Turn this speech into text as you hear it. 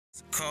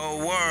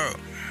Cold world.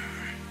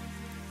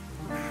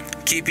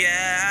 Keep your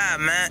head high,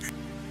 man.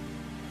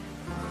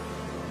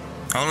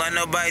 Don't let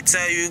nobody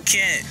tell you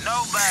can't.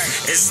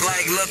 Nobody. It's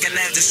like looking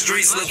at the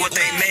streets, look what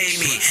they made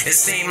me. It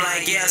seemed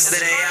like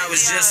yesterday I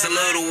was just a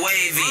little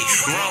wavy,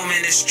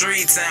 roaming the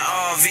streets in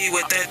RV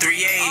with the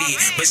 380.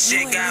 But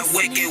shit got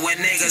wicked when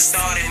niggas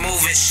started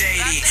moving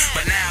shady.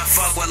 But now I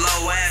fuck with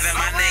low Ave and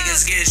my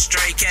niggas get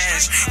straight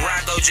cash.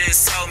 Rocco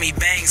just told me,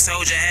 Bankz,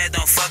 hold your head,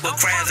 don't fuck with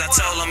crabs. I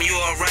told him you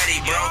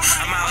already, bro.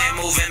 I'm out here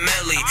moving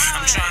Millie.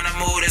 I'm trying to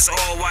move this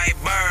all white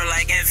bird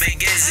like Infant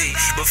Gizzy.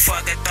 But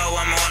fuck it though,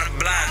 I'm on the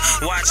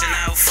block, watching out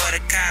for the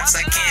cops.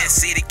 I can't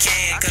see the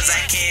can, cause I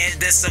can't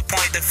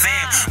disappoint the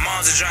fam.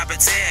 Moms are dropping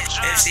tear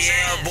if she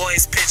hell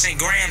boys pitching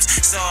grams.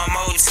 So I'm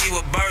OT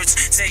with birds,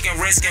 taking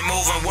risk and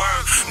moving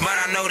work. But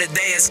I know the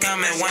day is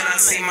coming when I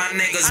see my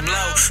niggas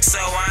blow.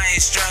 So I ain't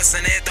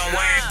stressing it, don't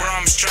worry bro,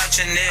 I'm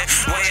stretching it.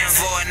 Waiting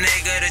for a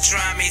nigga to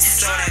try me,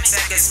 so that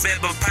tech a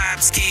spit. But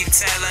pops keep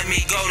telling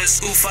me go to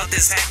school, fuck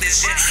this hectic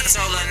shit. I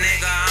told a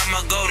nigga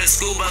I'ma go to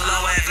school, but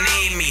low F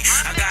need me.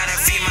 I gotta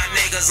feed my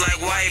niggas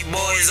like white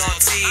boys on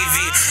TV.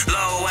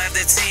 Low F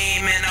the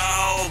team and the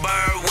whole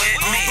bird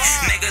with me.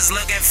 Niggas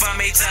looking for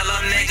me, tell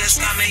them niggas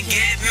come and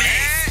get me.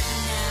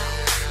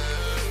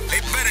 They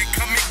better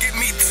come and get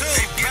me too.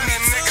 They better,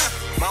 nigga.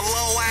 My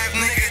low F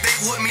nigga, they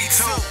with me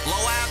too.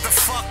 Low F the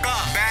fuck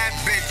up. Bad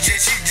bitch, yeah,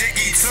 she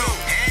jiggy too.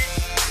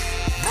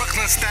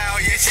 Brooklyn style,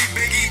 yeah, she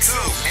biggie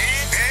too.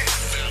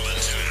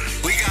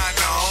 We got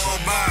the whole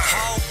bar.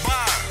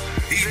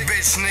 These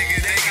bitch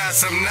niggas, they got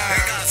some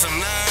nerve.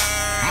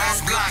 My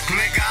block,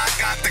 nigga, I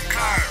got the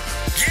curve.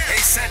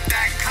 They set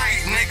that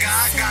kite, nigga,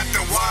 I got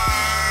the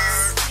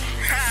word.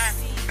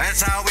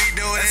 That's how we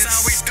do it. That's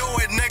how we do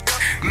it, nigga.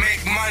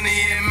 Make money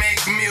and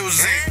make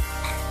music.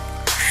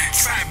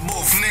 Trap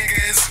booth, nigga,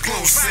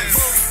 exclusive.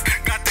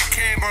 Got the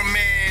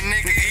cameraman,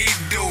 nigga, he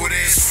do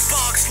this.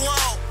 Sparx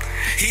low,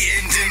 he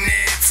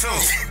engineered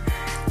too.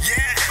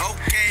 Yeah,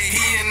 okay,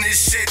 he in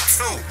this shit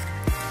too.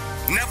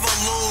 Never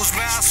lose,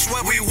 man, I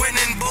swear we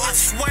winning, boo. I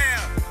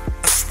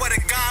swear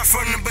to God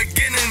from the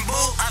beginning,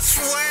 boo. I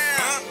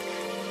swear.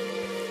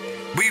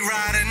 We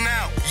riding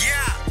out,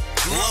 yeah,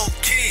 low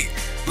key,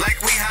 like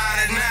we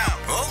hiding out.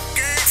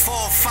 Okay,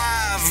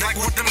 4-5, like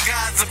what them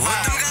guys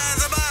about.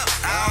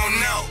 I don't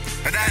know,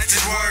 but that's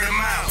just word of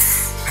mouth.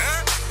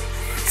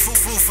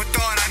 Food for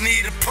thought, I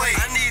need a plate.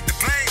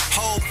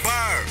 Whole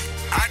bird,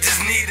 I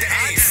just need the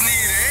ace.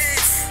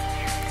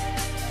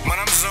 But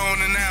I'm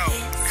zoning out.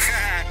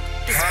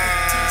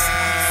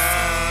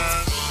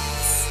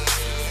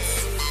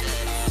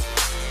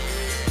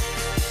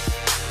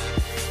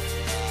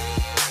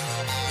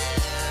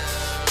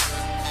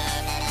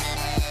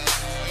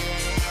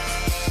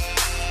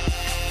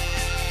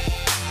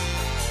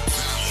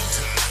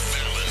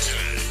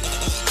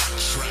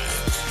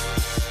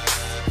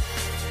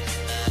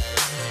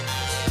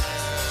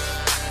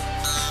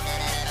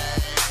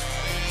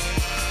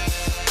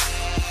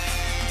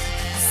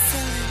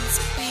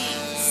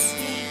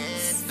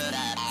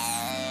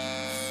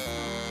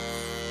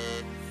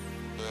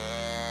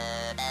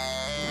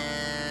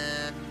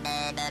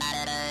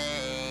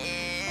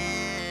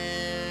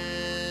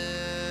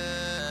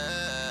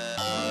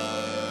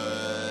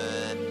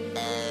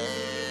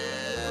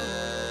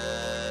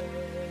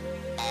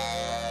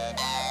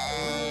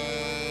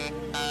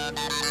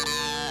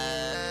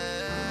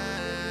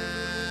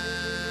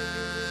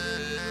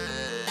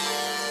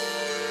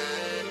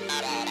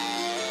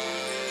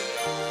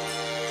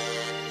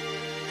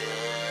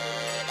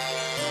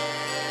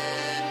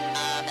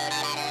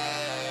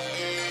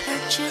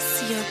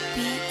 Purchase your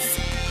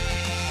beats